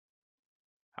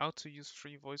How to use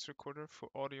free voice recorder for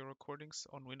audio recordings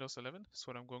on Windows 11 is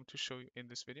what I'm going to show you in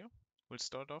this video. We'll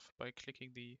start off by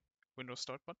clicking the Windows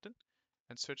Start button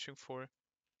and searching for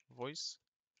voice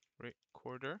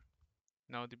recorder.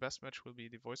 Now the best match will be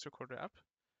the voice recorder app.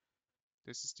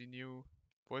 This is the new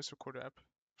voice recorder app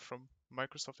from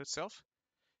Microsoft itself.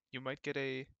 You might get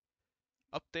a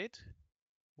update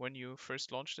when you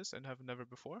first launch this and have never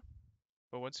before,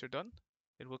 but once you're done,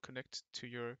 it will connect to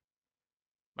your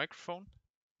microphone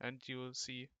and you will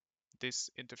see this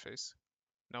interface.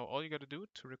 Now all you got to do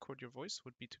to record your voice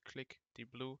would be to click the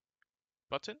blue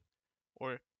button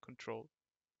or Control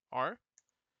R.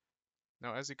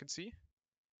 Now as you can see,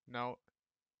 now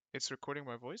it's recording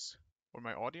my voice or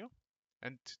my audio,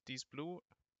 and these blue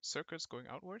circles going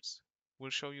outwards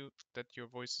will show you that your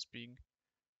voice is being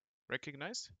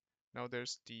recognized. Now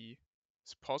there's the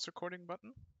pause recording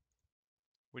button,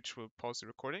 which will pause the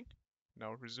recording.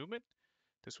 Now resume it.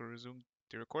 This will resume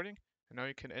the recording. And now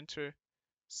you can enter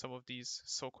some of these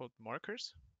so-called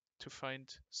markers to find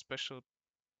special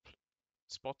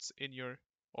spots in your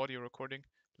audio recording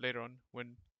later on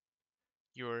when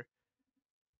you're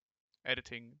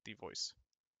editing the voice.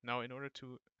 Now, in order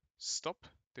to stop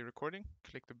the recording,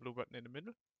 click the blue button in the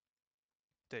middle.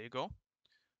 There you go,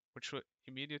 which will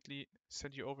immediately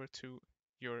send you over to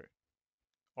your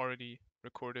already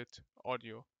recorded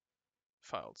audio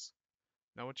files.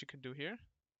 Now, what you can do here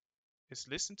is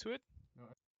listen to it.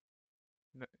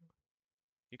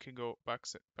 You can go back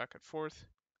and forth.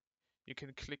 You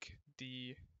can click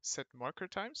the set marker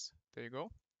times. There you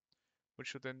go,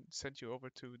 which will then send you over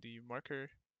to the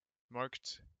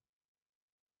marked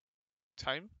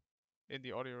time in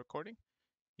the audio recording.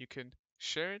 You can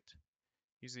share it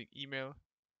using email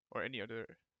or any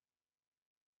other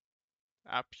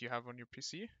app you have on your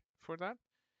PC for that.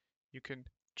 You can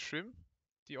trim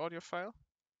the audio file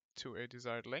to a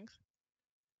desired length.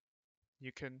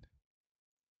 You can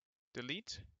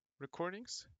delete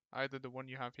recordings, either the one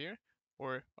you have here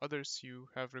or others you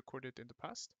have recorded in the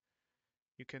past.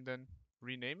 You can then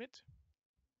rename it.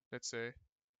 Let's say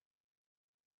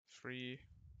free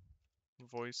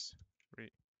voice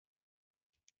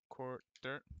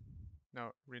recorder.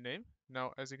 Now rename.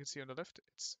 Now, as you can see on the left,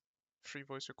 it's free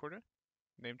voice recorder,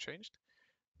 name changed.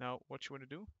 Now, what you want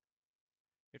to do,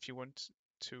 if you want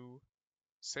to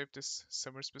save this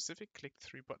somewhere specific, click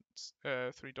three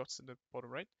dots in the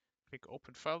bottom right, click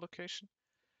open file location,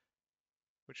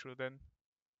 which will then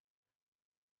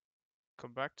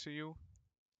come back to you,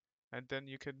 and then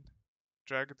you can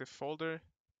drag the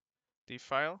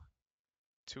file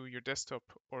to your desktop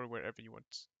or wherever you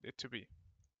want it to be.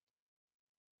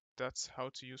 That's how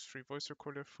to use free voice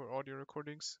recorder for audio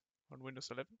recordings on Windows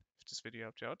 11. If this video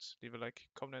helped you out, leave a like,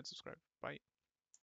 comment, and subscribe. Bye.